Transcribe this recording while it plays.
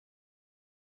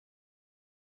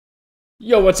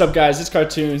Yo, what's up guys, it's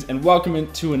Cartoons and welcome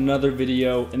into another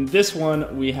video. In this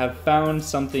one we have found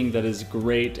something that is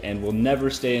great and will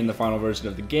never stay in the final version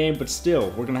of the game, but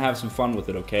still we're gonna have some fun with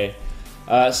it, okay?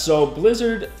 So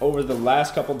Blizzard over the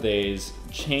last couple days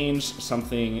changed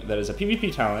something that is a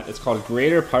PvP talent. It's called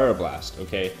Greater Pyroblast,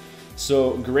 okay?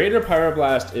 So Greater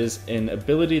Pyroblast is an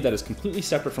ability that is completely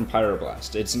separate from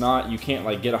Pyroblast. It's not, you can't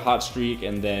like get a hot streak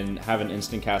and then have an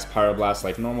instant cast Pyroblast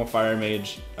like normal Fire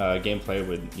Mage gameplay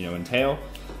would, entail.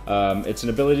 It's an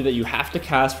ability that you have to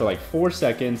cast for like 4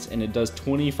 seconds and it does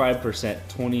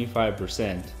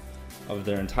 25% of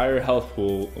their entire health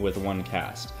pool with one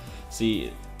cast.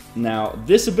 See, now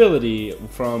this ability,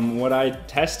 from what I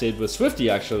tested with Swifty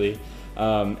actually,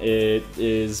 it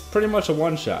is pretty much a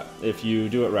one-shot if you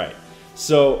do it right.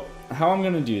 So how I'm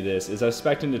going to do this is I've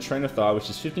spec'd into Train of Thought, which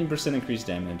is 15% increased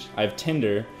damage. I have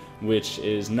Tinder, which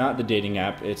is not the dating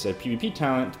app. It's a PvP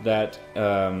talent that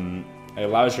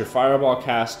allows your Fireball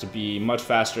cast to be much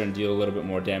faster and deal a little bit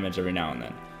more damage every now and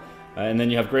then. And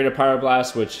then you have Greater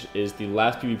Pyroblast, which is the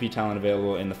last PvP talent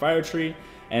available in the Fire Tree.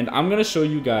 And I'm going to show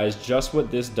you guys just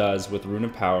what this does with Rune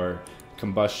of Power,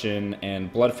 Combustion,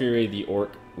 and Blood Fury, the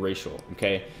Orc racial,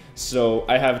 okay? So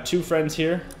I have two friends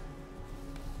here.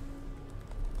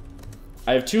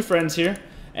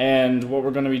 And what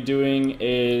we're going to be doing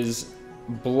is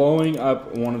blowing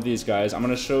up one of these guys. I'm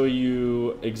going to show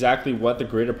you exactly what the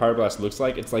Greater Pyroblast looks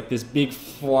like. It's like this big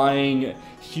flying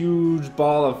huge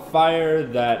ball of fire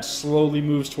that slowly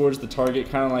moves towards the target,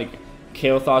 kind of like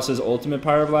Kael'thas's ultimate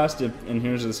Pyroblast in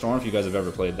Heroes of the Storm, if you guys have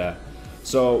ever played that.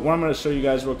 So what I'm going to show you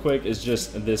guys real quick is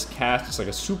just this cast. It's like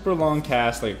a super long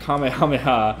cast, like a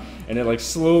Kamehameha, and it like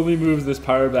slowly moves this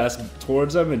Pyroblast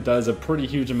towards him and does a pretty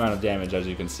huge amount of damage, as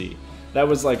you can see. That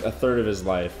was like a third of his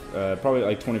life, probably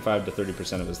like 25 to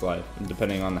 30% of his life,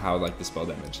 depending on how like the spell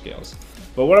damage scales.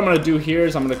 But what I'm going to do here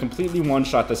is I'm going to completely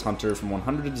one-shot this hunter from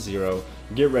 100 to 0.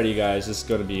 Get ready guys, this is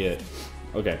going to be it.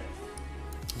 Okay.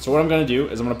 So what I'm going to do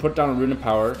is I'm going to put down a Rune of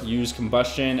Power, use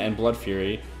Combustion and Blood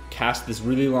Fury, cast this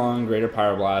really long Greater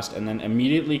Pyroblast, and then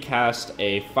immediately cast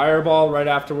a Fireball right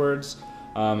afterwards,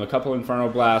 a couple Inferno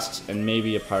Blasts, and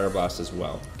maybe a Pyroblast as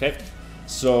well. Okay,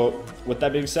 so with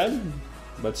that being said,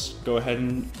 let's go ahead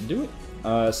and do it.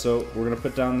 So we're going to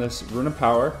put down this Rune of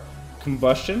Power,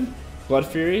 Combustion, Blood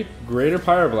Fury, Greater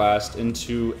Pyroblast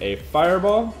into a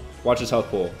Fireball. Watch his health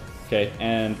pool. Okay,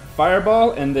 and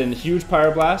Fireball, and then huge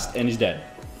Pyroblast, and he's dead.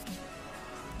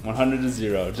 100 to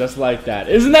 0, just like that.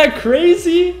 Isn't that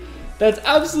crazy? That's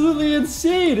absolutely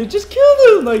insane. It just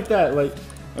killed him like that. Like,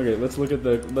 okay, let's look at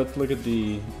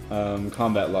the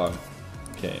combat log.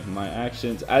 Okay, my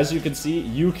actions. As you can see,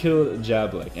 you killed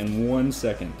Jablek in 1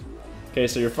 second. Okay,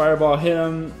 so your Fireball hit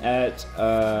him at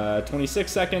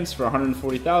 26 seconds for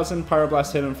 140,000.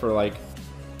 Pyroblast hit him for like,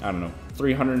 I don't know,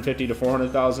 350 to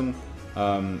 400,000.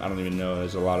 I don't even know.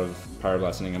 There's a lot of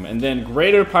Pyroblast hitting him. And then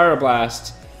Greater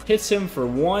Pyroblast hits him for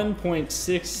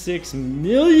 1.66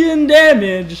 million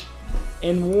damage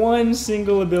in one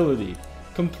single ability.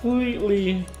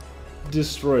 Completely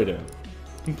destroyed him.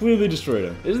 Completely destroyed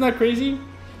him. Isn't that crazy?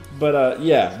 But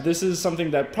yeah, this is something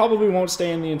that probably won't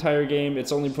stay in the entire game.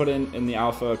 It's only put in the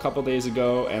alpha a couple days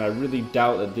ago, and I really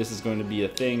doubt that this is going to be a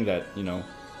thing that,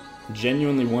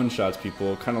 genuinely one-shots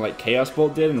people, kind of like Chaos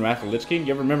Bolt did in Wrath of Lich King.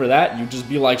 You ever remember that? You'd just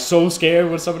be like so scared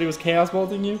when somebody was Chaos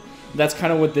Bolting you. That's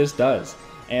kind of what this does.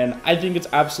 And I think it's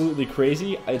absolutely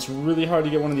crazy. It's really hard to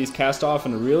get one of these cast off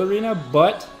in a real arena,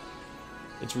 but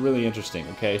it's really interesting,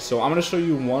 okay? So I'm going to show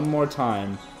you one more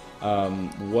time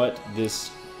what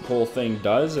this whole thing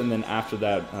does, and then after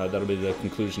that, that'll be the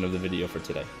conclusion of the video for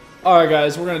today. Alright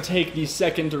guys, we're going to take the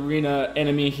second arena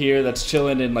enemy here that's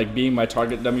chilling and like being my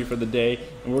target dummy for the day,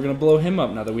 and we're going to blow him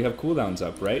up now that we have cooldowns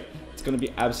up, right? It's going to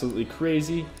be absolutely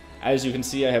crazy. As you can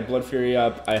see, I have Blood Fury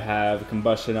up, I have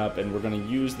Combustion up, and we're going to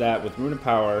use that with Rune of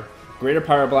Power, Greater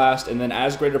Pyroblast, and then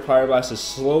as Greater Pyroblast is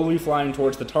slowly flying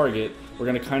towards the target, we're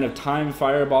going to kind of time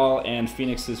Fireball and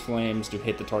Phoenix's Flames to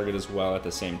hit the target as well at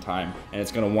the same time. And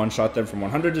it's going to one-shot them from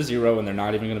 100 to 0, and they're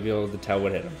not even going to be able to tell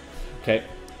what hit them. Okay,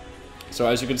 so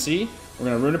as you can see, we're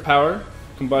going to Rune of Power,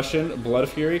 Combustion, Blood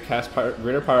Fury, cast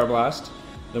Greater Pyroblast.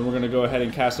 Then we're going to go ahead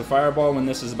and cast a Fireball when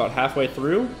this is about halfway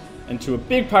through, into a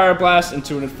big Pyroblast,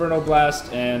 into an Inferno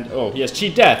Blast, and oh, he has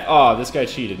Cheat Death. Oh, this guy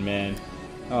cheated, man.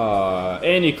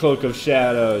 Any Cloak of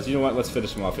Shadows. You know what? Let's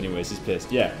finish him off anyways. He's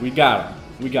pissed. Yeah, we got him.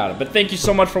 We got it. But thank you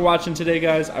so much for watching today,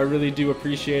 guys. I really do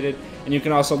appreciate it. And you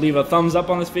can also leave a thumbs up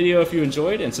on this video if you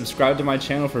enjoyed, and subscribe to my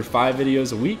channel for 5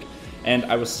 videos a week. And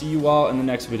I will see you all in the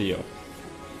next video.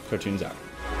 Cartoons out.